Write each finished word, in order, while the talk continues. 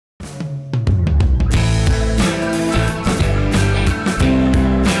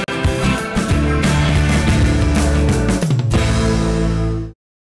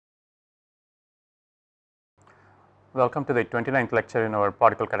Welcome to the 29th lecture in our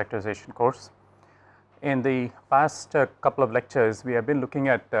particle characterization course. In the past couple of lectures, we have been looking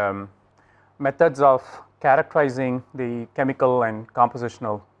at methods of characterizing the chemical and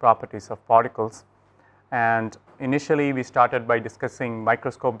compositional properties of particles. And initially, we started by discussing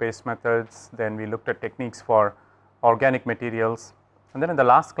microscope based methods, then we looked at techniques for organic materials. And then in the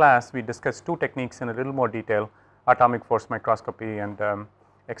last class, we discussed two techniques in a little more detail: atomic force microscopy and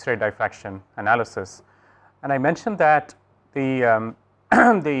X-ray diffraction analysis. And I mentioned that the,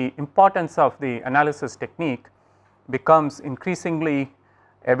 the importance of the analysis technique becomes increasingly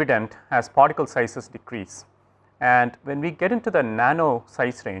evident as particle sizes decrease. And when we get into the nano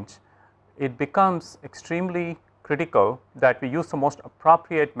size range, it becomes extremely critical that we use the most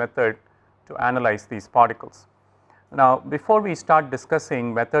appropriate method to analyze these particles. Now, before we start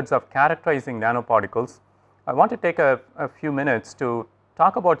discussing methods of characterizing nanoparticles, I want to take a few minutes to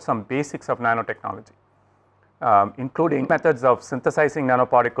talk about some basics of nanotechnology. Including methods of synthesizing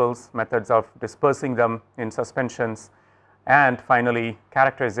nanoparticles, methods of dispersing them in suspensions, and finally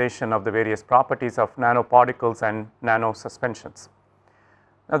characterization of the various properties of nanoparticles and nano suspensions.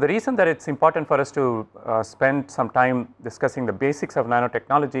 Now, the reason that it is important for us to spend some time discussing the basics of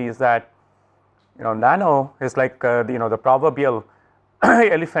nanotechnology is that nano is like the proverbial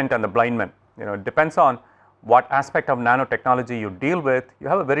elephant and the blind man. It depends on what aspect of nanotechnology you deal with, you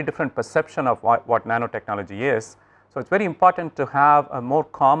have a very different perception of what nanotechnology is. So, it is very important to have a more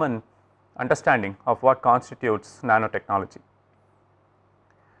common understanding of what constitutes nanotechnology.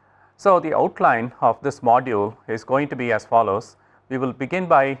 So, the outline of this module is going to be as follows. We will begin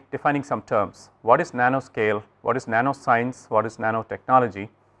by defining some terms. What is nanoscale? What is nanoscience? What is nanotechnology? We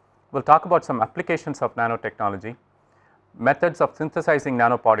will talk about some applications of nanotechnology, methods of synthesizing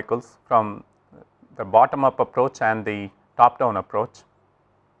nanoparticles from the bottom up approach and the top down approach,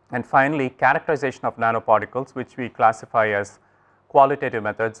 and finally characterization of nanoparticles, which we classify as qualitative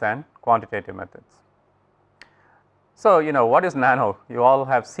methods and quantitative methods. So, what is nano? You all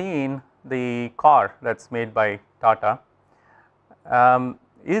have seen the car that is made by Tata.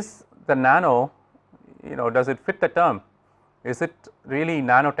 Is the nano, does it fit the term? Is it really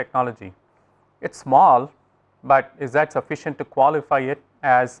nanotechnology? It is small, but is that sufficient to qualify it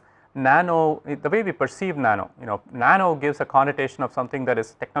as nano? The way we perceive nano, nano gives a connotation of something that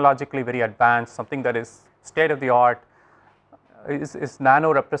is technologically very advanced, something that is state of the art. Is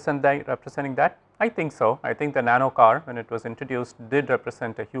nano representing that? I think so. I think the nano car, when it was introduced, did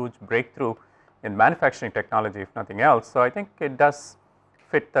represent a huge breakthrough in manufacturing technology, if nothing else. So, I think it does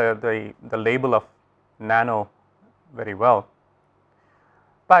fit the label of nano very well.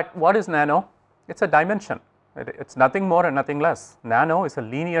 But what is nano? It is a dimension. It is nothing more and nothing less. Nano is a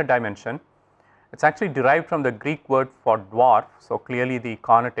linear dimension. It is actually derived from the Greek word for dwarf. So, clearly the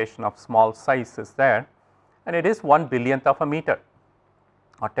connotation of small size is there, and it is 1/1000th of a meter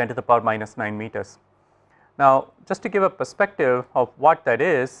or 10 to the power minus 9 meters. Now, just to give a perspective of what that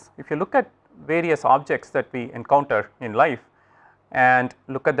is, if you look at various objects that we encounter in life and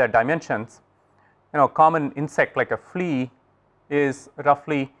look at their dimensions, a common insect like a flea is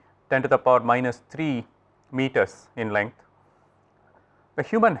roughly 10 to the power minus 3 meters in length. The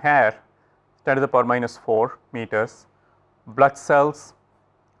human hair 10 to the power minus 4 meters, blood cells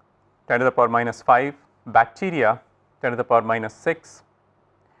 10 to the power minus 5, bacteria 10 to the power minus 6,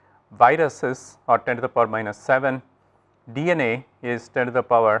 viruses are 10 to the power minus 7, DNA is 10 to the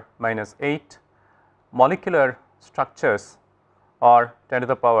power minus 8, molecular structures are 10 to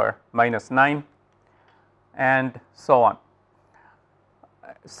the power minus 9, and so on.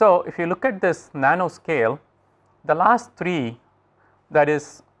 So, if you look at this nanoscale, the last three, that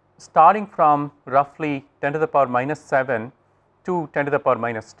is starting from roughly 10 to the power minus 7 to 10 to the power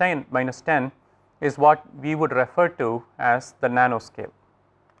minus 10 is what we would refer to as the nanoscale.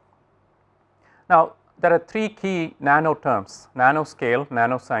 Now, there are three key nano terms: nanoscale,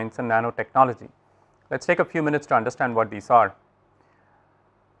 nanoscience, and nanotechnology. Let us take a few minutes to understand what these are.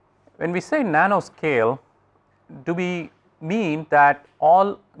 When we say nanoscale, do we mean that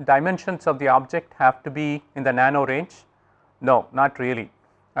all dimensions of the object have to be in the nano range? No, not really.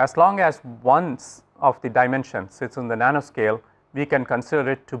 As long as one of the dimensions sits in the nanoscale, we can consider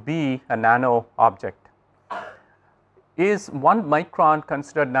it to be a nano object. Is 1 micron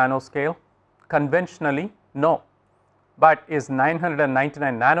considered nanoscale? Conventionally, no. But is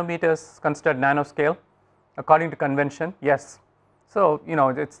 999 nanometers considered nanoscale? According to convention, yes. So,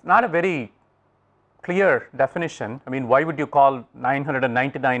 it is not a very clear definition. I mean, why would you call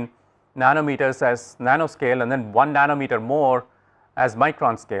 999 nanometers as nanoscale and then 1 nanometer more as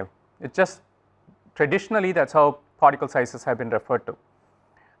micron scale? It just traditionally that is how particle sizes have been referred to.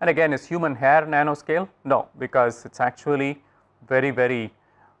 And again, is human hair nanoscale? No, because it is actually very, very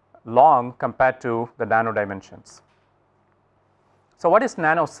long compared to the nano dimensions. So, what is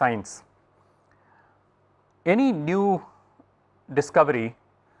nanoscience? Any new discovery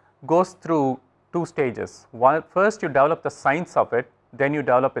goes through two stages. One, first you develop the science of it, then you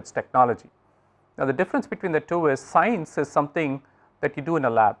develop its technology. Now, the difference between the two is science is something that you do in a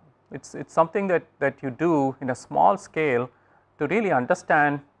lab. It's something that you do in a small scale to really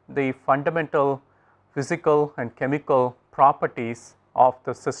understand the fundamental physical and chemical properties of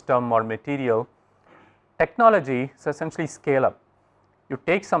the system or material. Technology is essentially scale up. You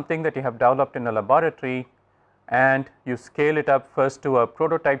take something that you have developed in a laboratory and you scale it up first to a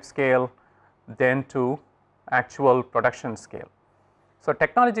prototype scale, then to actual production scale. So,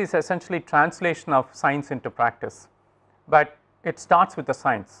 technology is essentially translation of science into practice, but it starts with the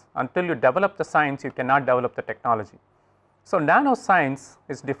science. Until you develop the science, you cannot develop the technology. So, nanoscience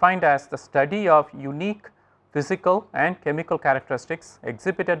is defined as the study of unique physical and chemical characteristics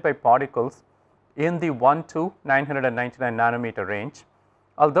exhibited by particles in the 1 to 999 nanometer range.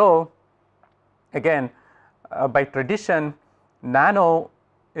 Although again by tradition, nano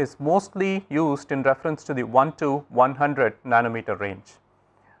is mostly used in reference to the 1 to 100 nanometer range.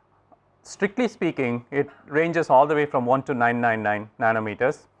 Strictly speaking, it ranges all the way from 1 to 999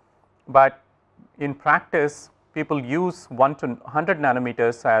 nanometers, but in practice people use 1 to 100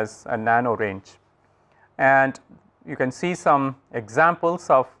 nanometers as a nano range. And you can see some examples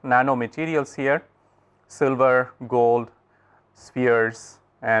of nano materials here: silver, gold, spheres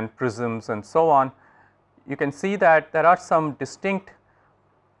and prisms and so on. You can see that there are some distinct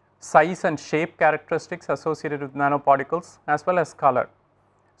size and shape characteristics associated with nanoparticles as well as color.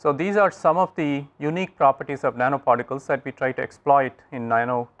 So, these are some of the unique properties of nanoparticles that we try to exploit in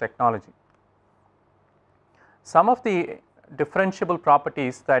nanotechnology. Some of the differentiable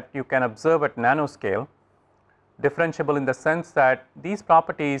properties that you can observe at nanoscale, differentiable in the sense that these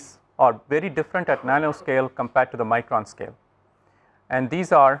properties are very different at nanoscale compared to the micron scale, and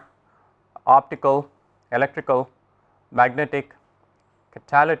these are optical, electrical, magnetic,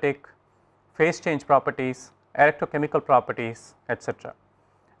 catalytic, phase change properties, electrochemical properties, etc.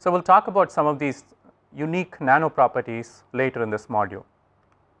 So, we will talk about some of these unique nano properties later in this module.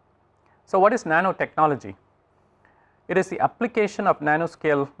 So, what is nanotechnology? It is the application of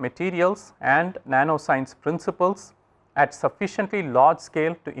nanoscale materials and nanoscience principles at sufficiently large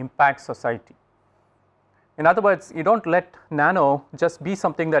scale to impact society. In other words, you do not let nano just be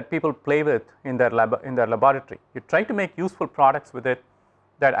something that people play with in their laboratory. You try to make useful products with it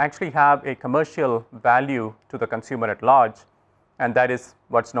that actually have a commercial value to the consumer at large, and that is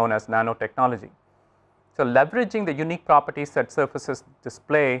what is known as nanotechnology. So, leveraging the unique properties that surfaces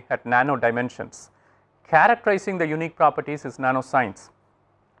display at nano dimensions, characterizing the unique properties is nanoscience.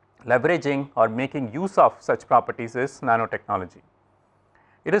 Leveraging or making use of such properties is nanotechnology.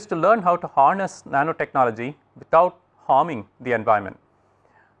 It is to learn how to harness nanotechnology without harming the environment.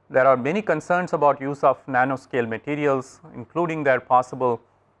 There are many concerns about use of nanoscale materials, including their possible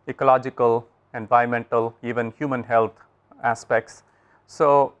ecological, environmental, even human health aspects.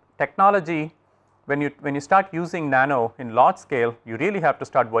 So, technology, when you start using nano in large scale, you really have to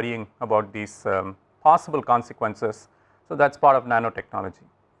start worrying about these possible consequences. So, that is part of nanotechnology.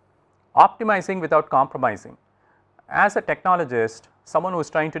 Optimizing without compromising. As a technologist, someone who is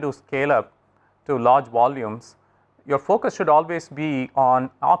trying to do scale up to large volumes, your focus should always be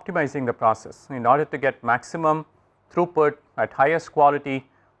on optimizing the process in order to get maximum throughput at highest quality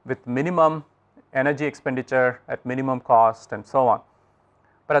with minimum energy expenditure at minimum cost and so on.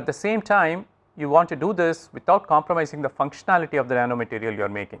 But at the same time, you want to do this without compromising the functionality of the nanomaterial you are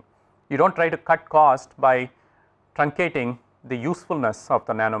making. You do not try to cut cost by truncating the usefulness of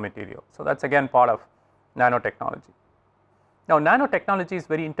the nanomaterial. So, that is again part of nanotechnology. Now, nanotechnology is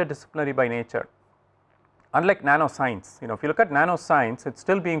very interdisciplinary by nature. Unlike nanoscience, if you look at nanoscience, it is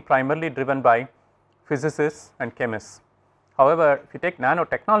still being primarily driven by physicists and chemists. However, if you take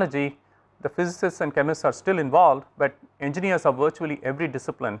nanotechnology, the physicists and chemists are still involved, but engineers of virtually every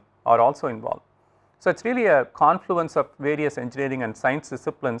discipline are also involved. So, it is really a confluence of various engineering and science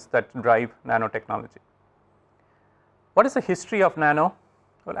disciplines that drive nanotechnology. What is the history of nano?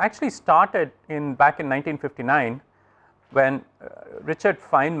 Well, actually started back in 1959 when Richard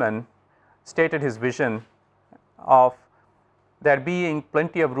Feynman stated his vision of there being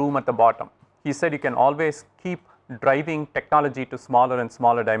plenty of room at the bottom. He said you can always keep driving technology to smaller and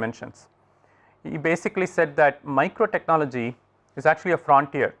smaller dimensions. He basically said that micro technology is actually a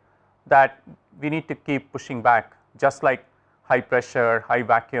frontier that we need to keep pushing back, just like high pressure, high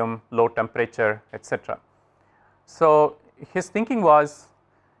vacuum, low temperature, etc. So, his thinking was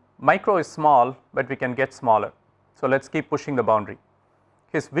micro is small, but we can get smaller. So, let us keep pushing the boundary.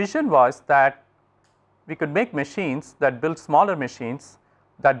 His vision was that we could make machines that build smaller machines,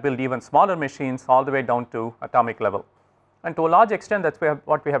 that build even smaller machines all the way down to atomic level. And to a large extent that is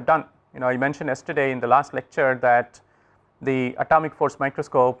what we have done. I mentioned yesterday in the last lecture that the atomic force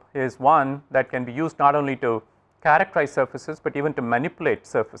microscope is one that can be used not only to characterize surfaces, but even to manipulate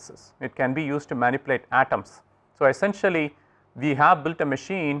surfaces. It can be used to manipulate atoms. So, essentially we have built a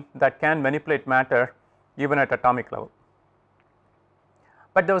machine that can manipulate matter even at atomic level.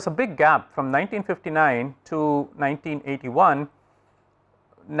 But there was a big gap from 1959 to 1981.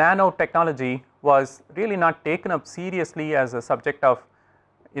 Nanotechnology was really not taken up seriously as a subject of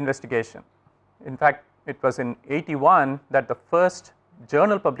investigation. In fact, it was in 81 that the first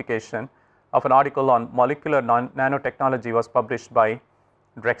journal publication of an article on molecular nanotechnology was published by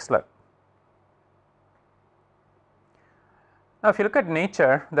Drexler. Now, if you look at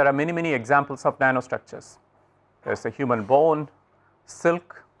nature, there are many examples of nanostructures. There is a human bone,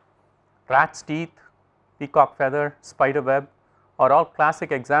 silk, rat's teeth, peacock feather, spider web are all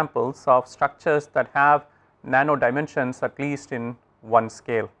classic examples of structures that have nano dimensions at least in one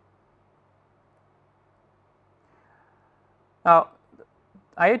scale. Now,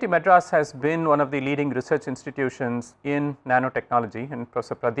 IIT Madras has been one of the leading research institutions in nanotechnology, and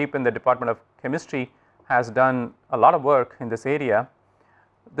Professor Pradeep in the Department of Chemistry has done a lot of work in this area.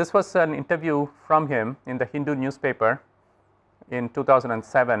 This was an interview from him in the Hindu newspaper in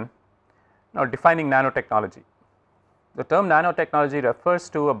 2007, now defining nanotechnology. The term nanotechnology refers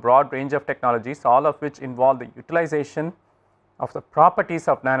to a broad range of technologies, all of which involve the utilization of the properties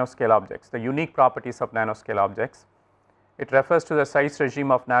of nanoscale objects, the unique properties of nanoscale objects. It refers to the size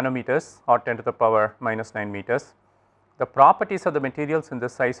regime of nanometers or 10 to the power minus 9 meters. The properties of the materials in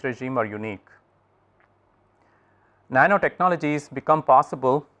this size regime are unique. Nanotechnologies become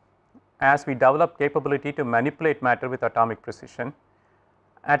possible as we develop capability to manipulate matter with atomic precision.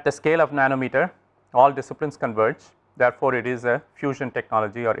 At the scale of nanometer, all disciplines converge. Therefore, it is a fusion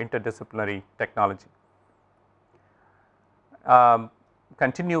technology or interdisciplinary technology.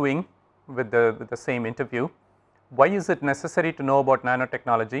 Continuing with the same interview, why is it necessary to know about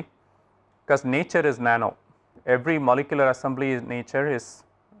nanotechnology? Because nature is nano. Every molecular assembly in nature is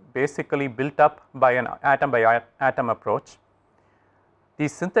basically built up by an atom by atom approach.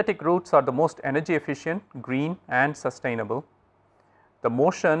 These synthetic routes are the most energy efficient, green and sustainable. The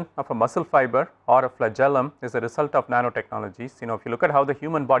motion of a muscle fiber or a flagellum is a result of nanotechnologies. If you look at how the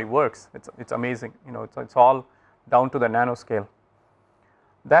human body works, it's amazing. It's all down to the nanoscale.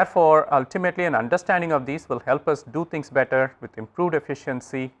 Therefore, ultimately an understanding of these will help us do things better with improved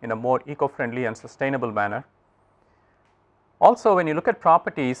efficiency in a more eco-friendly and sustainable manner. Also, when you look at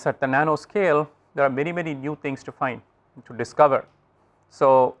properties at the nanoscale, there are many new things to find, to discover.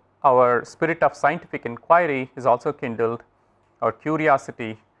 So, our spirit of scientific inquiry is also kindled. Our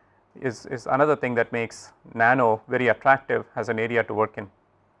curiosity is another thing that makes nano very attractive as an area to work in.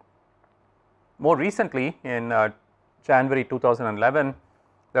 More recently, in January 2011,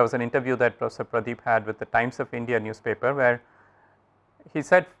 there was an interview that Professor Pradeep had with the Times of India newspaper, where he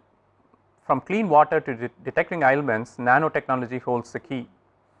said from clean water to detecting ailments, nanotechnology holds the key.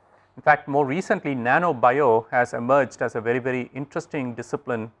 In fact, more recently nanobio has emerged as a very interesting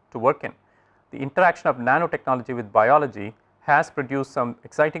discipline to work in. The interaction of nanotechnology with biology has produced some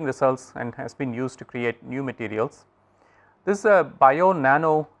exciting results and has been used to create new materials. This is a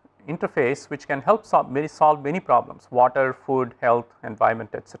bio-nano interface which can help solve many problems: water, food, health,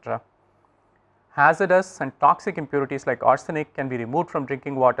 environment, etc. Hazardous and toxic impurities like arsenic can be removed from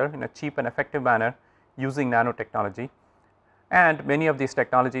drinking water in a cheap and effective manner using nanotechnology, and many of these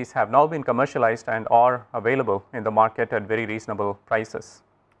technologies have now been commercialized and are available in the market at very reasonable prices.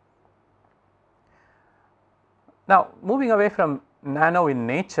 Now, moving away from nano in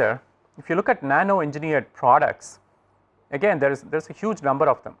nature, if you look at nano engineered products, again there is a huge number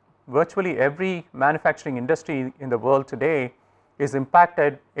of them. Virtually every manufacturing industry in the world today is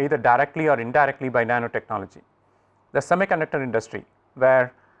impacted either directly or indirectly by nanotechnology. The semiconductor industry,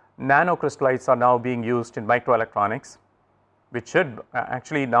 where nanocrystallites are now being used in microelectronics, which should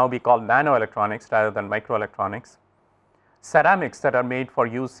actually now be called nanoelectronics rather than microelectronics. Ceramics that are made for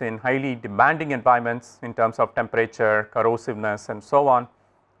use in highly demanding environments in terms of temperature, corrosiveness and so on,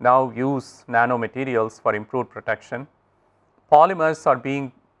 now use nanomaterials for improved protection. Polymers are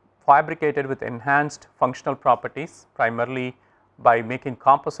being fabricated with enhanced functional properties, primarily by making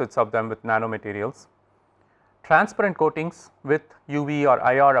composites of them with nanomaterials. Transparent coatings with UV or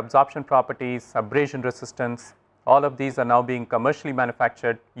IR absorption properties, abrasion resistance, all of these are now being commercially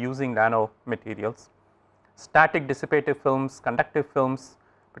manufactured using nanomaterials. Static dissipative films, conductive films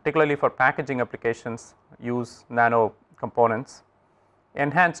particularly for packaging applications, use nano components.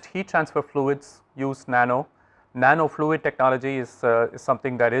 Enhanced heat transfer fluids use nano. Nano fluid technology is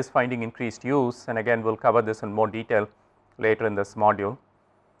something that is finding increased use, and again we will cover this in more detail later in this module.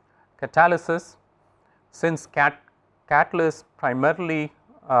 Catalysis, since catalysts primarily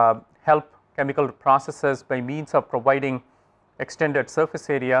help chemical processes by means of providing extended surface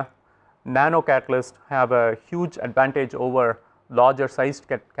area, nano catalysts have a huge advantage over larger sized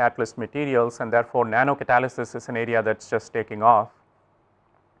catalyst materials, and therefore nano catalysis is an area that is just taking off.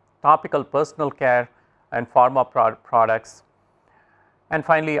 Topical personal care and pharma products, and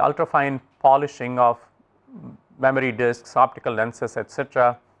finally ultrafine polishing of memory disks, optical lenses,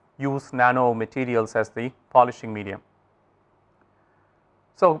 etc. use nano materials as the polishing medium.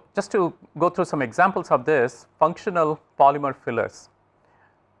 So, just to go through some examples of this, functional polymer fillers.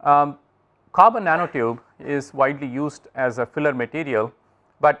 Carbon nanotube is widely used as a filler material,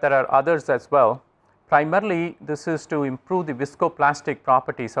 but there are others as well. Primarily this is to improve the viscoplastic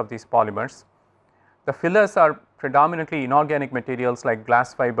properties of these polymers. The fillers are predominantly inorganic materials like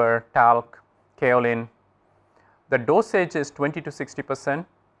glass fiber, talc, kaolin. The dosage is 20 to 60%.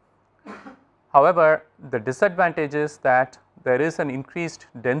 However, the disadvantage is that there is an increased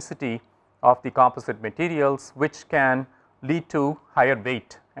density of the composite materials, which can lead to higher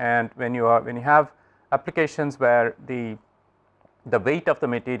weight, and when you have applications where the weight of the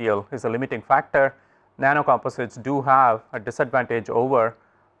material is a limiting factor, nano composites do have a disadvantage over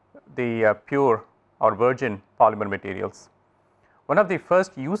the pure or virgin polymer materials. One of the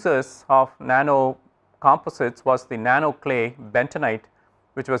first uses of nano composites was the nano clay bentonite,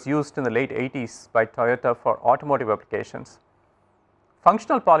 which was used in the late 80s by Toyota for automotive applications.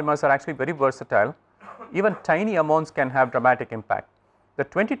 Functional polymers are actually very versatile. Even tiny amounts can have dramatic impact. The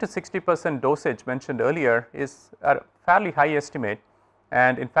 20 to 60% dosage mentioned earlier is a fairly high estimate,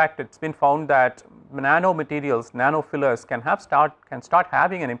 and in fact it has been found that nano materials, nano fillers can start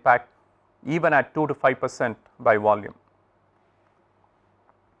having an impact even at 2 to 5% by volume.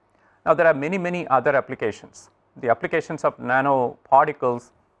 Now there are many other applications. The applications of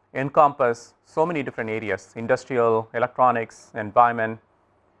nanoparticles encompass so many different areas: industrial, electronics, environment,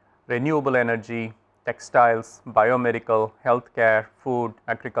 renewable energy, textiles, biomedical, healthcare, food,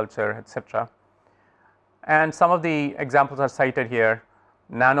 agriculture, etc. And some of the examples are cited here.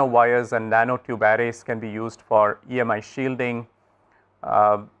 Nanowires and nanotube arrays can be used for EMI shielding.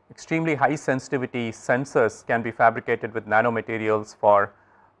 Extremely high sensitivity sensors can be fabricated with nanomaterials for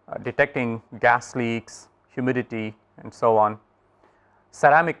detecting gas leaks, humidity, and so on.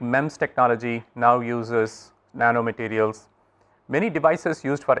 Ceramic MEMS technology now uses nanomaterials. Many devices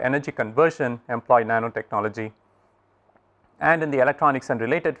used for energy conversion employ nanotechnology, and in the electronics and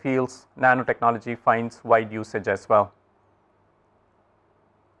related fields, nanotechnology finds wide usage as well.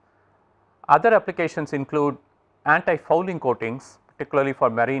 Other applications include anti-fouling coatings, particularly for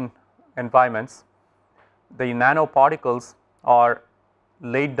marine environments. The nanoparticles are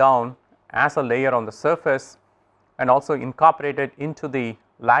laid down as a layer on the surface and also incorporated into the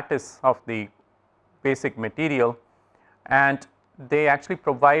lattice of the basic material, and they actually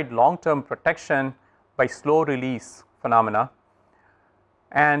provide long term protection by slow release phenomena,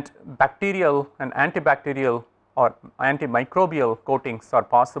 and bacterial and antibacterial or antimicrobial coatings are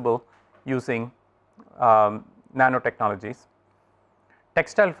possible using nanotechnologies.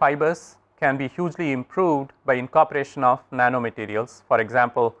 Textile fibers can be hugely improved by incorporation of nanomaterials. For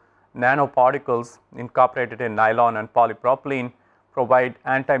example, nanoparticles incorporated in nylon and polypropylene provide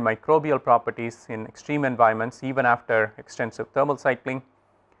antimicrobial properties in extreme environments even after extensive thermal cycling.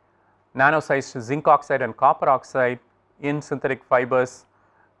 Nano-sized zinc oxide and copper oxide in synthetic fibers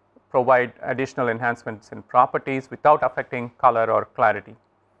provide additional enhancements in properties without affecting color or clarity.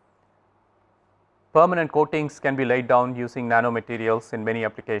 Permanent coatings can be laid down using nanomaterials in many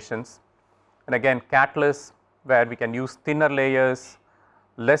applications, and again catalysts where we can use thinner layers,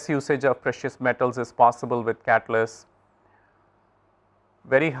 less usage of precious metals is possible with catalysts.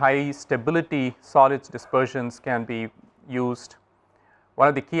 Very high stability solids dispersions can be used. One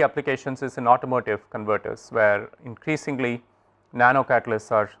of the key applications is in automotive converters, where increasingly nano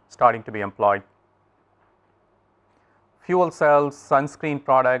catalysts are starting to be employed. Fuel cells, sunscreen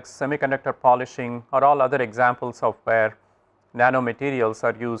products, semiconductor polishing are all other examples of where nanomaterials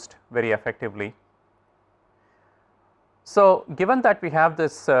are used very effectively. So, given that we have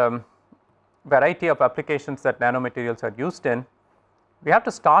this variety of applications that nanomaterials are used in, we have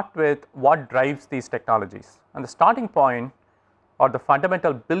to start with what drives these technologies, and the starting point or the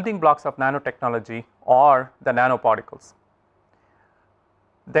fundamental building blocks of nanotechnology are the nanoparticles.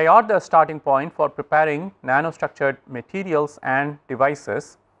 They are the starting point for preparing nanostructured materials and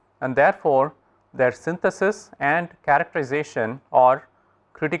devices and therefore their synthesis and characterization are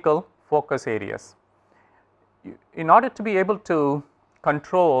critical focus areas. In order to be able to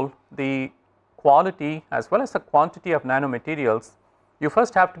control the quality as well as the quantity of nanomaterials, you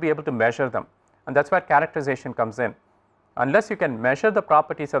first have to be able to measure them, and that is where characterization comes in. Unless you can measure the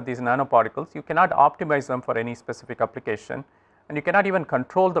properties of these nanoparticles, you cannot optimize them for any specific application, and you cannot even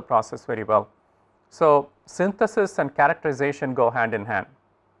control the process very well. So, synthesis and characterization go hand in hand,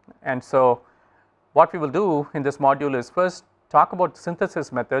 and so what we will do in this module is first talk about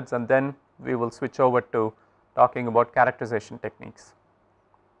synthesis methods, and then we will switch over to talking about characterization techniques.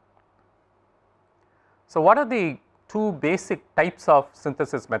 So, what are the two basic types of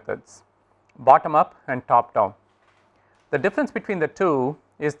synthesis methods, bottom up and top down? The difference between the two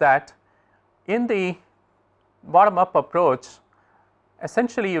is that in the bottom up approach,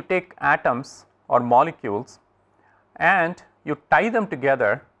 essentially you take atoms or molecules and you tie them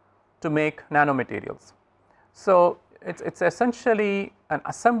together to make nanomaterials. So, it is essentially an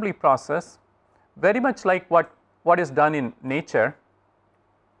assembly process, very much like what is done in nature,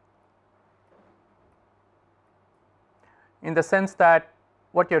 in the sense that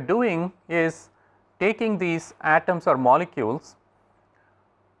what you are doing is taking these atoms or molecules,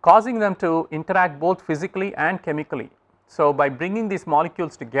 causing them to interact both physically and chemically. So, by bringing these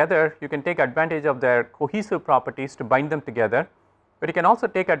molecules together, you can take advantage of their cohesive properties to bind them together, but you can also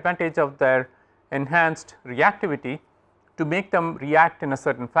take advantage of their enhanced reactivity to make them react in a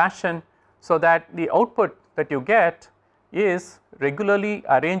certain fashion, so that the output that you get is regularly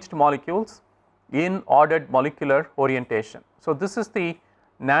arranged molecules in ordered molecular orientation. So, this is the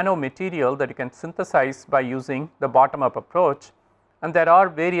nanomaterial that you can synthesize by using the bottom up approach, and there are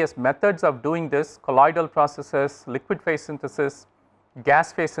various methods of doing this: colloidal processes, liquid phase synthesis,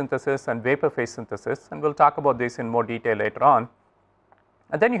 gas phase synthesis, and vapor phase synthesis, and we will talk about this in more detail later on.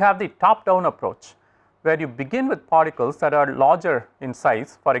 And then you have the top down approach, where you begin with particles that are larger in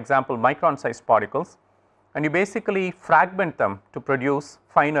size, for example micron sized particles, and you basically fragment them to produce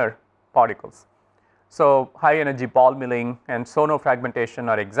finer particles. So, high energy ball milling and sonofragmentation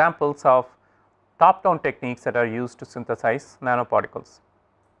are examples of top down techniques that are used to synthesize nanoparticles.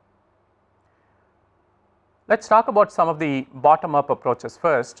 Let us talk about some of the bottom up approaches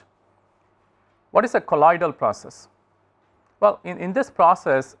first. What is a colloidal process? Well, in this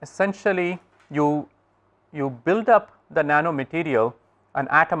process, essentially you build up the nanomaterial an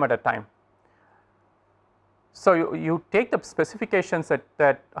atom at a time. So, you take the specifications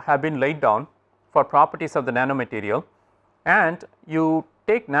that have been laid down for properties of the nanomaterial, and you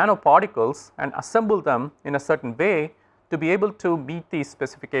take nanoparticles and assemble them in a certain way to be able to meet these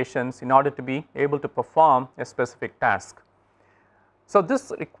specifications in order to be able to perform a specific task. So,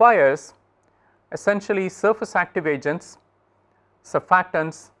 this requires essentially surface active agents,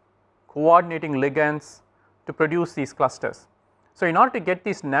 surfactants, coordinating ligands to produce these clusters. So, in order to get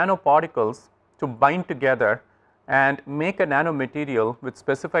these nanoparticles to bind together and make a nanomaterial with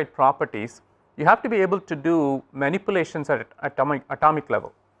specified properties, you have to be able to do manipulations at atomic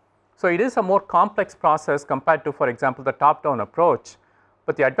level. So, it is a more complex process compared to, for example, the top down approach,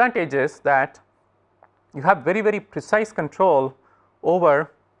 but the advantage is that you have very precise control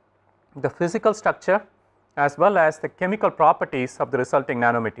over the physical structure as well as the chemical properties of the resulting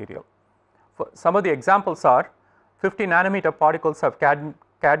nanomaterial. Some of the examples are 50 nanometer particles of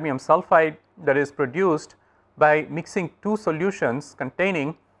cadmium sulfide that is produced by mixing two solutions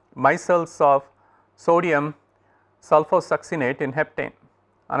containing micelles of sodium sulfosuccinate in heptane.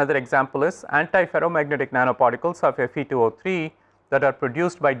 Another example is antiferromagnetic nanoparticles of Fe2O3 that are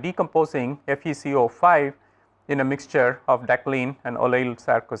produced by decomposing FeCO5 in a mixture of decalene and oleyl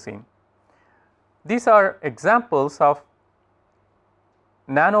sarcosine. These are examples of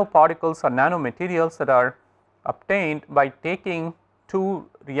nanoparticles or nanomaterials that are obtained by taking two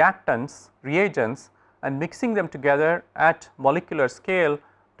reagents and mixing them together at molecular scale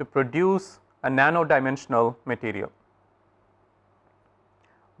to produce a nano-dimensional material.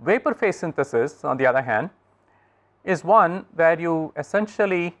 Vapor phase synthesis, on the other hand, is one where you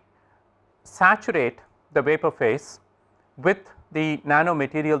essentially saturate the vapor phase with the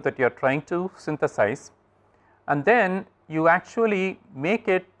nanomaterial that you are trying to synthesize, and then you actually make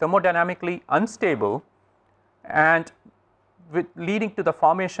it thermodynamically unstable and leading to the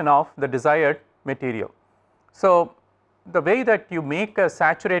formation of the desired material. So, the way that you make a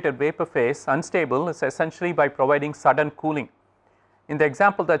saturated vapor phase unstable is essentially by providing sudden cooling. In the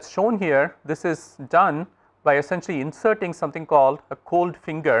example that is shown here, this is done by essentially inserting something called a cold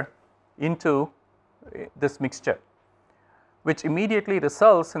finger into this mixture, which immediately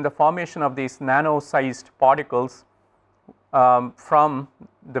results in the formation of these nano sized particles from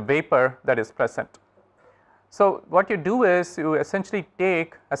the vapor that is present. So, what you do is you essentially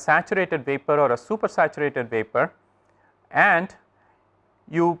take a saturated vapor or a supersaturated vapor and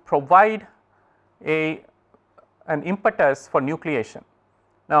you provide an impetus for nucleation.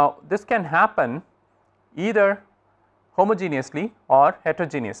 Now, this can happen either homogeneously or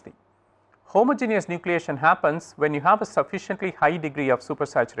heterogeneously. Homogeneous nucleation happens when you have a sufficiently high degree of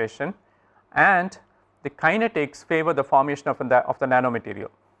supersaturation and the kinetics favor the formation of the nanomaterial.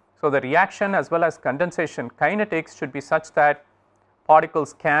 So, the reaction as well as condensation kinetics should be such that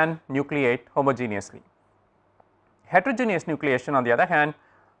particles can nucleate homogeneously. Heterogeneous nucleation on the other hand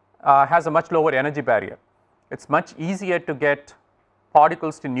has a much lower energy barrier. It is much easier to get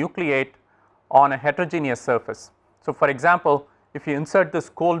particles to nucleate on a heterogeneous surface. So, for example, if you insert this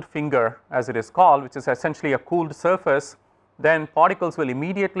cold finger as it is called, which is essentially a cooled surface, then particles will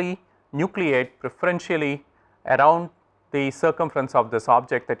immediately nucleate preferentially around the circumference of this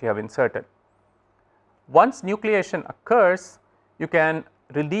object that you have inserted. Once nucleation occurs, you can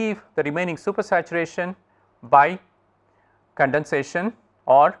relieve the remaining supersaturation by condensation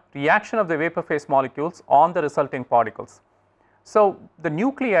or reaction of the vapor phase molecules on the resulting particles. So, the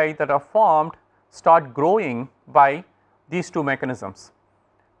nuclei that are formed start growing by these two mechanisms: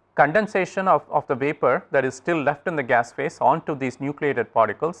 condensation of the vapor that is still left in the gas phase onto these nucleated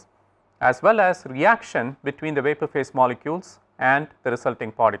particles, as well as reaction between the vapor phase molecules and the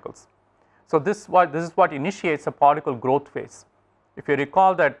resulting particles. So, this is what initiates a particle growth phase. If you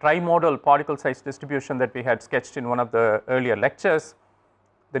recall that trimodal particle size distribution that we had sketched in one of the earlier lectures,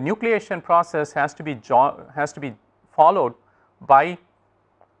 the nucleation process has to be followed by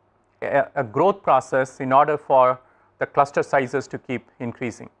a growth process in order for the cluster sizes to keep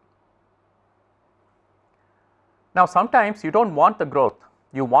increasing. Now, sometimes you do not want the growth,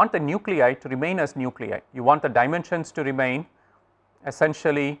 you want the nuclei to remain as nuclei, you want the dimensions to remain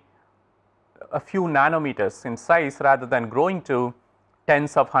essentially a few nanometers in size rather than growing to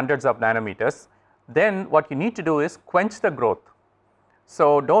tens of hundreds of nanometers. Then what you need to do is quench the growth.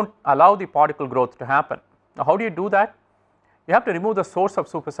 So, do not allow the particle growth to happen. Now, how do you do that? You have to remove the source of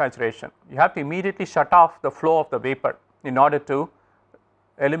supersaturation. You have to immediately shut off the flow of the vapor in order to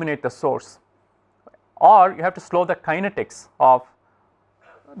eliminate the source, or you have to slow the kinetics of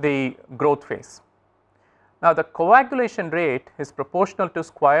the growth phase. Now, the coagulation rate is proportional to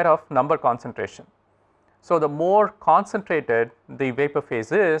square of number concentration. So, the more concentrated the vapor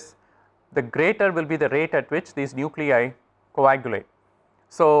phase is, the greater will be the rate at which these nuclei coagulate.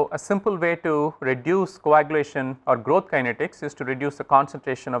 So, a simple way to reduce coagulation or growth kinetics is to reduce the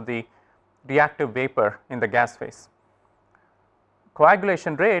concentration of the reactive vapor in the gas phase.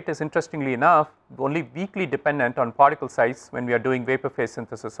 Coagulation rate is, interestingly enough, only weakly dependent on particle size when we are doing vapor phase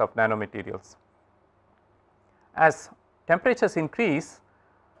synthesis of nanomaterials. As temperatures increase,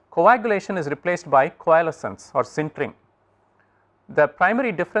 coagulation is replaced by coalescence or sintering. The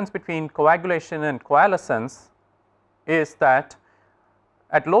primary difference between coagulation and coalescence is that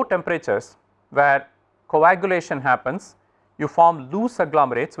at low temperatures where coagulation happens, you form loose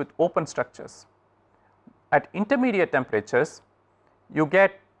agglomerates with open structures. At intermediate temperatures, you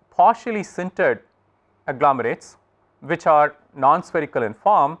get partially sintered agglomerates which are non-spherical in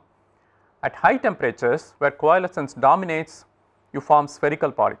form. At high temperatures where coalescence dominates, you form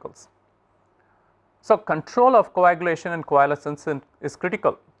spherical particles. So, control of coagulation and coalescence is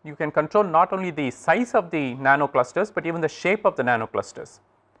critical. You can control not only the size of the nanoclusters, but even the shape of the nanoclusters.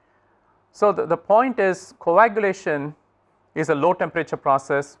 So, the point is coagulation is a low temperature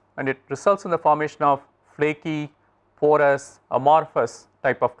process and it results in the formation of flaky, porous, amorphous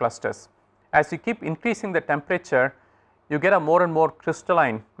type of clusters. As you keep increasing the temperature, you get a more and more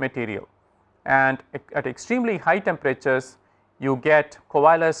crystalline material, and at extremely high temperatures you get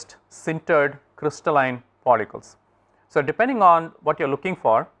coalesced, sintered, crystalline particles. So, depending on what you are looking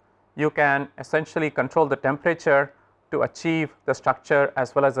for, you can essentially control the temperature to achieve the structure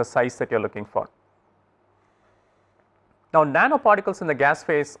as well as the size that you are looking for. Now, nanoparticles in the gas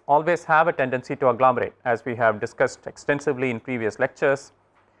phase always have a tendency to agglomerate, as we have discussed extensively in previous lectures.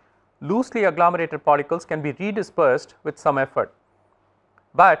 Loosely agglomerated particles can be redispersed with some effort,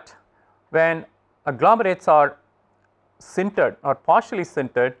 but when agglomerates are sintered or partially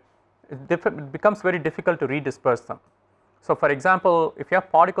sintered, it becomes very difficult to redisperse them. So, for example, if you have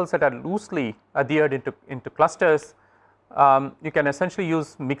particles that are loosely adhered into clusters, you can essentially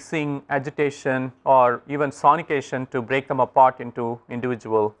use mixing, agitation, or even sonication to break them apart into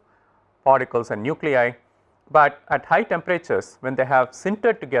individual particles and nuclei. But at high temperatures, when they have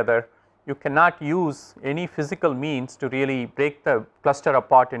sintered together, you cannot use any physical means to really break the cluster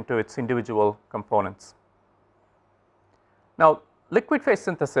apart into its individual components. Now, liquid phase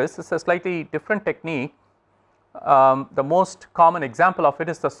synthesis is a slightly different technique. The most common example of it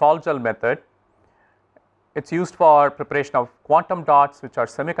is the sol-gel method. It is used for preparation of quantum dots, which are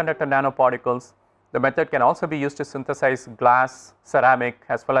semiconductor nanoparticles. The method can also be used to synthesize glass, ceramic,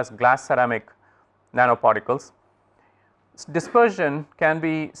 as well as glass ceramic nanoparticles. Dispersion can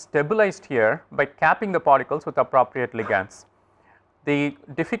be stabilized here by capping the particles with appropriate ligands. The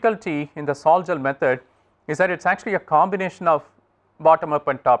difficulty in the sol-gel method is that it is actually a combination of bottom up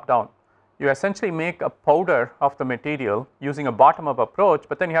and top down. You essentially make a powder of the material using a bottom up approach,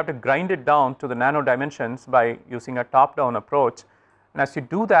 but then you have to grind it down to the nano dimensions by using a top down approach. And as you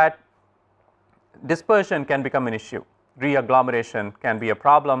do that, dispersion can become an issue. Reagglomeration can be a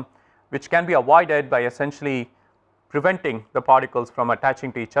problem, which can be avoided by essentially preventing the particles from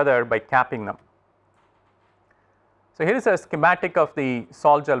attaching to each other by capping them. So, here is a schematic of the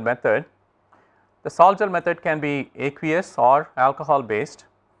sol-gel method. The sol-gel method can be aqueous or alcohol based.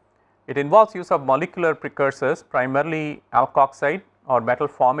 It involves use of molecular precursors, primarily alkoxide or metal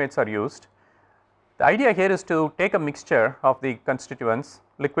formates are used. The idea here is to take a mixture of the constituents,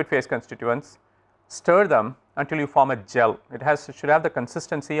 liquid phase constituents, stir them until you form a gel. It should have the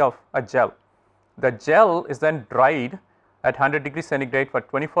consistency of a gel. The gel is then dried at 100 degrees centigrade for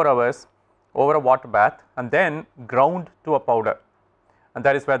 24 hours over a water bath and then ground to a powder, and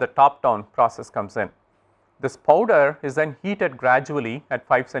that is where the top down process comes in. This powder is then heated gradually at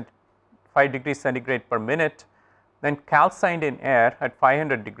 5 degrees centigrade per minute, then calcined in air at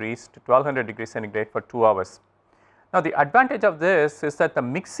 500 degrees to 1200 degrees centigrade for 2 hours. Now, the advantage of this is that the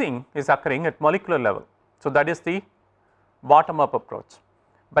mixing is occurring at molecular level. So, that is the bottom up approach,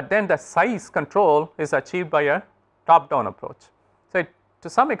 but then the size control is achieved by a top down approach. So, to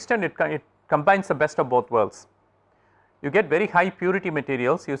some extent it combines the best of both worlds. You get very high purity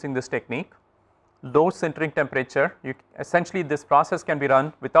materials using this technique, low sintering temperature. Essentially this process can be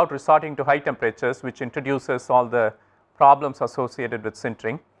run without resorting to high temperatures, which introduces all the problems associated with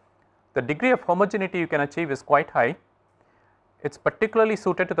sintering. The degree of homogeneity you can achieve is quite high. It is particularly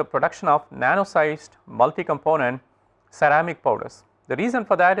suited to the production of nano-sized multi-component ceramic powders. The reason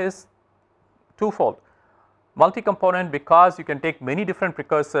for that is twofold. Multi-component because you can take many different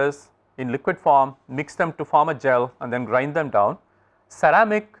precursors in liquid form, mix them to form a gel and then grind them down.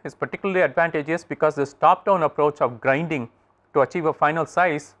 Ceramic is particularly advantageous because this top down approach of grinding to achieve a final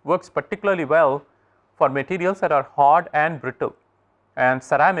size works particularly well for materials that are hard and brittle, and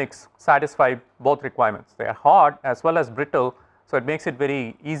ceramics satisfy both requirements. They are hard as well as brittle, so it makes it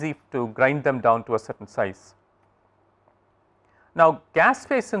very easy to grind them down to a certain size. Now, gas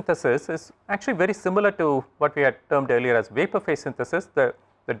phase synthesis is actually very similar to what we had termed earlier as vapor phase synthesis.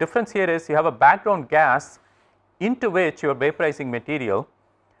 The difference here is you have a background gas into which you are vaporizing material,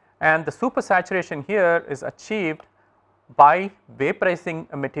 and the supersaturation here is achieved by vaporizing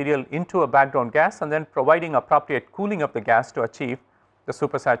a material into a background gas and then providing appropriate cooling of the gas to achieve the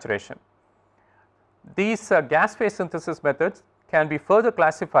supersaturation. These gas phase synthesis methods can be further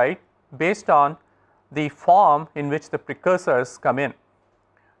classified based on the form in which the precursors come in.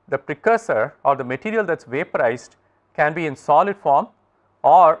 The precursor or the material that is vaporized can be in solid form,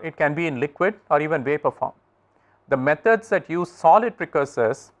 or it can be in liquid or even vapor form. The methods that use solid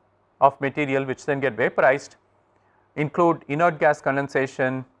precursors of material which then get vaporized include inert gas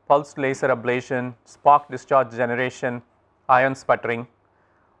condensation, pulsed laser ablation, spark discharge generation, ion sputtering,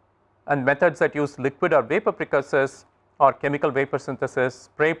 and methods that use liquid or vapor precursors or chemical vapor synthesis,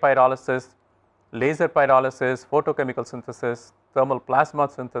 spray pyrolysis, laser pyrolysis, photochemical synthesis, thermal plasma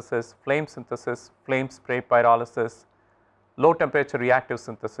synthesis, flame spray pyrolysis, low temperature reactive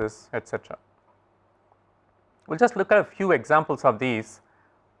synthesis, etc. We will just look at a few examples of these.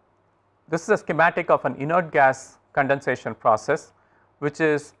 This is a schematic of an inert gas condensation process, which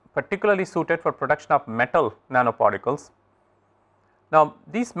is particularly suited for production of metal nanoparticles. Now,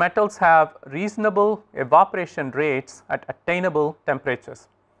 these metals have reasonable evaporation rates at attainable temperatures.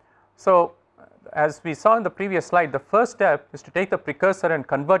 So, as we saw in the previous slide, the first step is to take the precursor and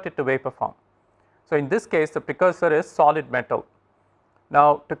convert it to vapor form. So, in this case the precursor is solid metal.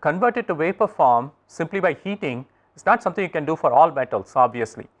 Now, to convert it to vapor form simply by heating is not something you can do for all metals,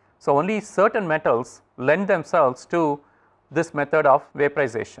 obviously. So, only certain metals lend themselves to this method of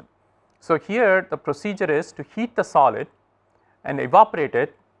vaporization. So, here the procedure is to heat the solid and evaporate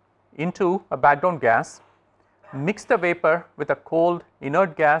it into a background gas, mix the vapor with a cold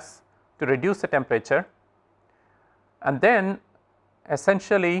inert gas to reduce the temperature, and then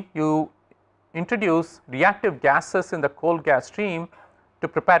essentially you introduce reactive gases in the cold gas stream to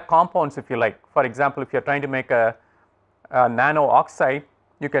prepare compounds, if you like. For example, if you are trying to make a nano oxide,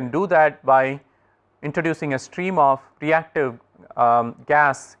 you can do that by introducing a stream of reactive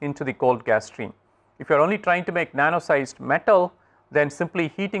gas into the cold gas stream. If you are only trying to make nano sized metal, then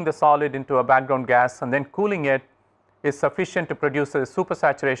simply heating the solid into a background gas and then cooling it is sufficient to produce a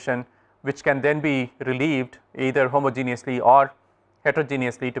supersaturation, which can then be relieved either homogeneously or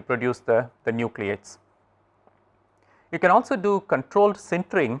heterogeneously to produce the nucleates. You can also do controlled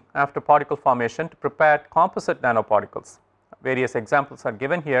sintering after particle formation to prepare composite nanoparticles. Various examples are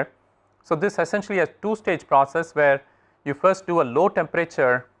given here. So, this essentially a two-stage process where you first do a low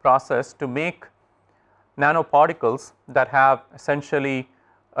temperature process to make nanoparticles that have essentially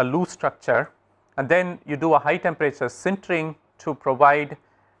a loose structure, and then you do a high temperature sintering to provide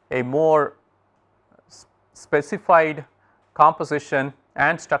a more specified composition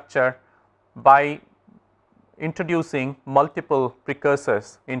and structure by introducing multiple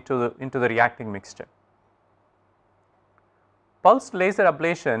precursors into the reacting mixture. Pulsed laser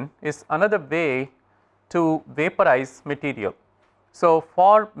ablation is another way to vaporize material. So,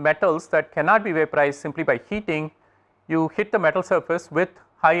 for metals that cannot be vaporized simply by heating, you hit the metal surface with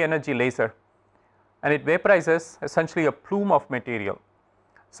high energy laser and it vaporizes essentially a plume of material.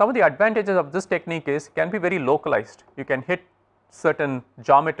 Some of the advantages of this technique is it can be very localized. You can hit certain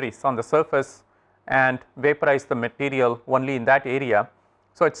geometries on the surface and vaporize the material only in that area.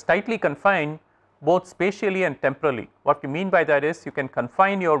 So, it is tightly confined both spatially and temporally. What we mean by that is you can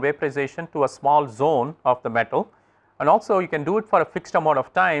confine your vaporization to a small zone of the metal, and also you can do it for a fixed amount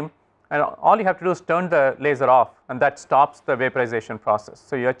of time, and all you have to do is turn the laser off and that stops the vaporization process.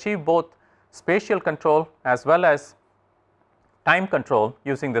 So, you achieve both spatial control as well as time control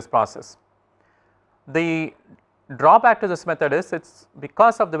using this process. The drawback to this method is it's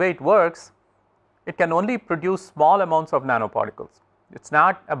because of the way it works, it can only produce small amounts of nanoparticles. It is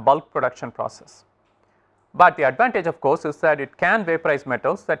not a bulk production process. But the advantage of course is that it can vaporize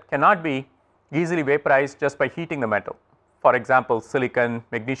metals that cannot be easily vaporized just by heating the metal. For example, silicon,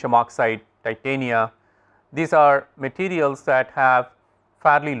 magnesium oxide, titania, these are materials that have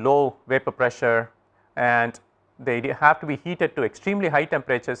fairly low vapor pressure and they have to be heated to extremely high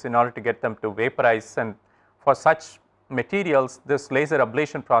temperatures in order to get them to vaporize, and for such materials this laser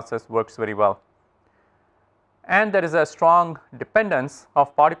ablation process works very well. And there is a strong dependence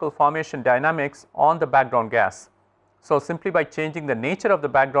of particle formation dynamics on the background gas. So, simply by changing the nature of the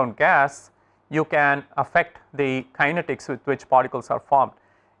background gas, you can affect the kinetics with which particles are formed.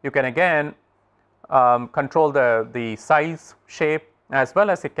 You can again control the size, shape as well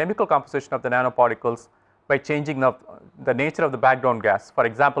as the chemical composition of the nanoparticles by changing the nature of the background gas. For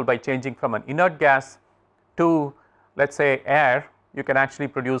example, by changing from an inert gas to let us say air, you can actually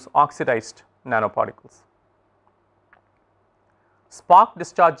produce oxidized nanoparticles. Spark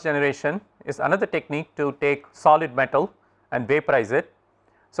discharge generation is another technique to take solid metal and vaporize it.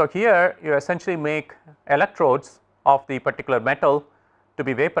 So, here you essentially make electrodes of the particular metal to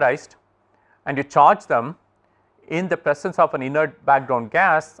be vaporized and you charge them in the presence of an inert background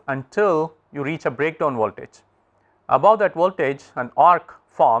gas until you reach a breakdown voltage. Above that voltage, an arc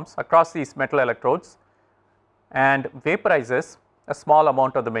forms across these metal electrodes and vaporizes a small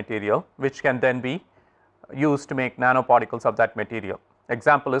amount of the material, which can then be used to make nanoparticles of that material.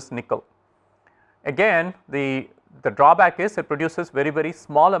 Example is nickel. Again, the drawback is it produces very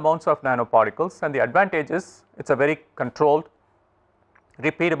small amounts of nanoparticles, and the advantage is it is a very controlled,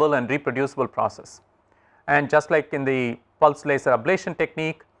 repeatable and reproducible process. And just like in the pulse laser ablation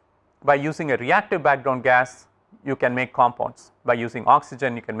technique, by using a reactive background gas you can make compounds, by using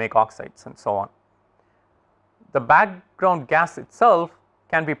oxygen you can make oxides and so on. The background gas itself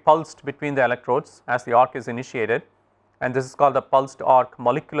can be pulsed between the electrodes as the arc is initiated, and this is called the pulsed arc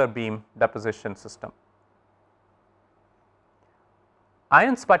molecular beam deposition system.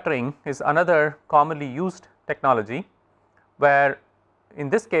 Ion sputtering is another commonly used technology, where in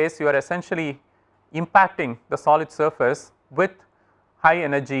this case you are essentially impacting the solid surface with high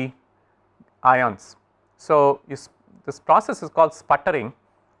energy ions. So, this process is called sputtering.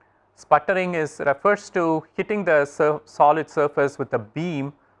 Sputtering refers to hitting the solid surface with a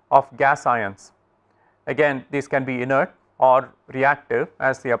beam of gas ions. Again, these can be inert or reactive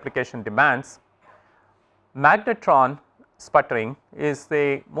as the application demands. Magnetron sputtering is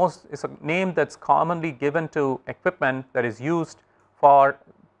a name that is commonly given to equipment that is used for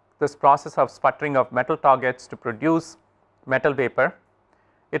this process of sputtering of metal targets to produce metal vapor.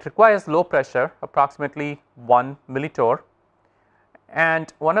 It requires low pressure, approximately 1 millitorr,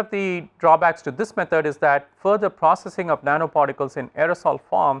 and one of the drawbacks to this method is that further processing of nanoparticles in aerosol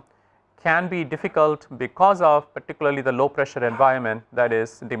form can be difficult because of particularly the low pressure environment that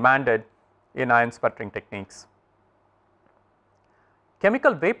is demanded in ion sputtering techniques.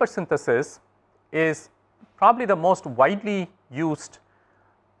 Chemical vapor synthesis is probably the most widely used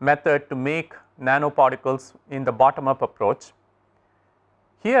method to make nanoparticles in the bottom up approach.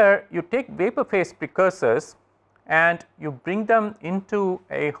 Here you take vapor phase precursors and you bring them into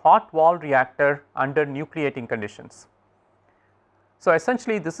a hot wall reactor under nucleating conditions. So,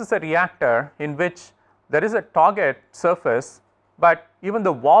 essentially this is a reactor in which there is a target surface, but even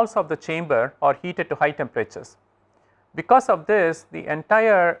the walls of the chamber are heated to high temperatures. Because of this, the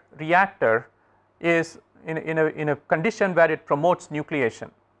entire reactor is in a condition where it promotes nucleation.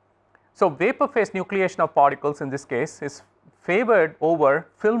 So, vapor phase nucleation of particles in this case is favored over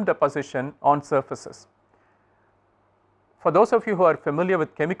film deposition on surfaces. For those of you who are familiar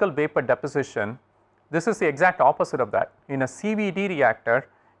with chemical vapor deposition, this is the exact opposite of that. In a CVD reactor,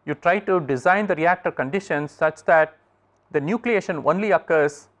 you try to design the reactor conditions such that the nucleation only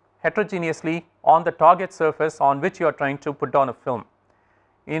occurs heterogeneously on the target surface on which you are trying to put down a film.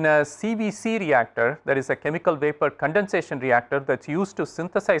 In a CVC reactor, that is a chemical vapor condensation reactor that is used to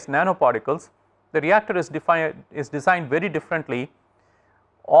synthesize nanoparticles, the reactor is designed very differently.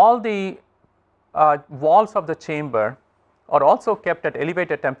 All the walls of the chamber are also kept at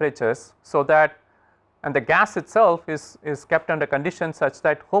elevated temperatures, so that, and the gas itself is kept under conditions such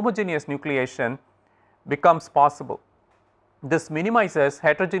that homogeneous nucleation becomes possible. This minimizes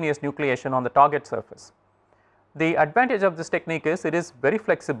heterogeneous nucleation on the target surface. The advantage of this technique is it is very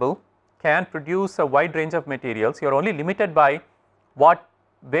flexible, can produce a wide range of materials. You are only limited by what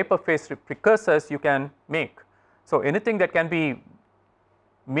vapor phase precursors you can make. So, anything that can be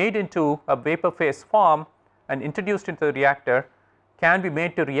made into a vapor phase form and introduced into the reactor can be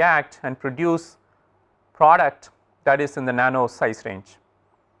made to react and produce product that is in the nano size range.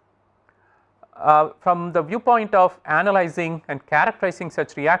 From the viewpoint of analyzing and characterizing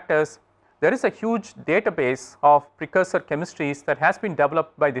such reactors, there is a huge database of precursor chemistries that has been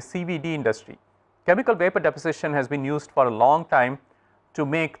developed by the CVD industry. Chemical vapor deposition has been used for a long time to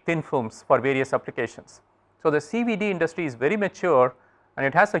make thin films for various applications. So, the CVD industry is very mature and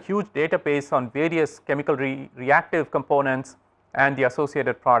it has a huge database on various chemical reactive components and the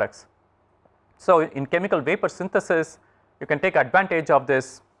associated products. So, in chemical vapor synthesis, you can take advantage of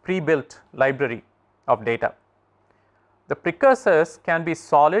this pre-built library of data. The precursors can be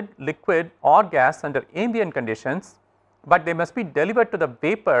solid, liquid or gas under ambient conditions, but they must be delivered to the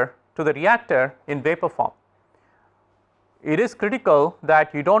vapor to the reactor in vapor form. It is critical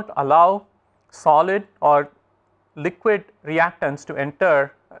that you do not allow solid or liquid reactants to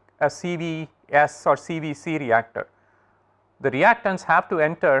enter a CVS or CVC reactor. The reactants have to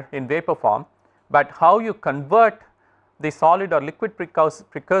enter in vapor form, but how you convert the solid or liquid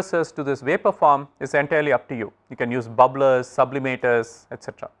precursors to this vapor form is entirely up to you. You can use bubblers, sublimators,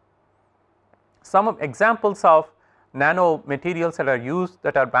 etc. Some examples of nano materials that are used,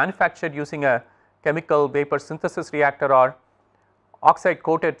 that are manufactured using a chemical vapor synthesis reactor are oxide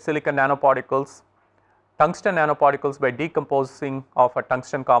coated silicon nanoparticles, tungsten nanoparticles by decomposing of a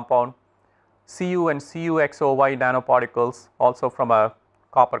tungsten compound, Cu and CuXOY nanoparticles also from a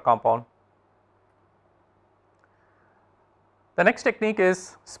copper compound. The next technique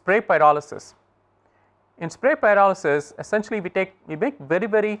is spray pyrolysis. In spray pyrolysis, essentially we make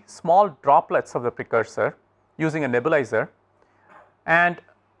very small droplets of the precursor using a nebulizer, and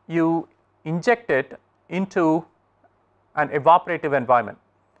you inject it into an evaporative environment.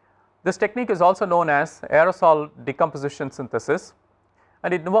 This technique is also known as aerosol decomposition synthesis,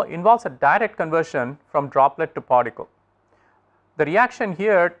 and it involves a direct conversion from droplet to particle. The reaction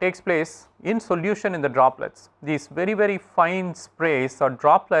here takes place in solution in the droplets. These very fine sprays or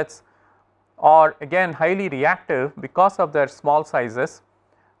droplets are again highly reactive because of their small sizes.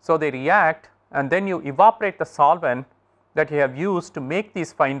 So, they react and then you evaporate the solvent that you have used to make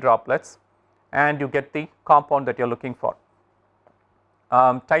these fine droplets and you get the compound that you are looking for.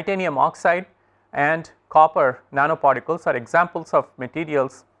 Titanium oxide and copper nanoparticles are examples of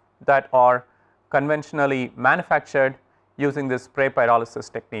materials that are conventionally manufactured using this spray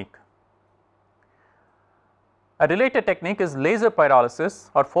pyrolysis technique. A related technique is laser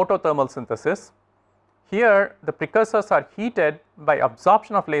pyrolysis or photothermal synthesis. Here the precursors are heated by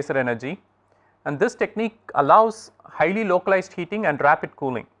absorption of laser energy, and this technique allows highly localized heating and rapid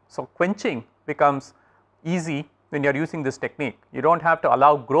cooling. So, quenching becomes easy when you are using this technique. You do not have to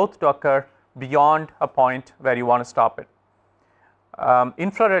allow growth to occur beyond a point where you want to stop it.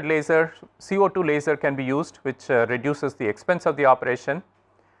 Infrared laser, CO2 laser can be used, which reduces the expense of the operation.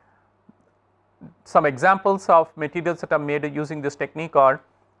 Some examples of materials that are made using this technique are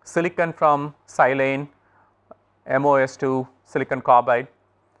silicon from silane, MOS2, silicon carbide.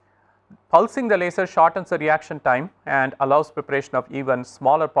 Pulsing the laser shortens the reaction time and allows preparation of even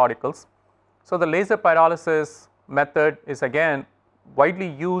smaller particles. So, the laser pyrolysis method is again widely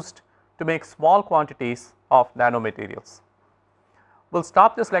used to make small quantities of nanomaterials. We will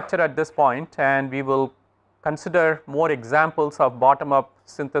stop this lecture at this point and we will consider more examples of bottom up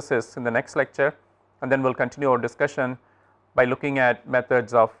synthesis in the next lecture, and then we will continue our discussion by looking at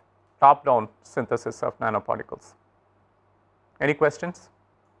methods of top down synthesis of nanoparticles. Any questions?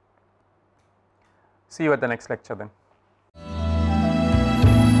 See you at the next lecture then.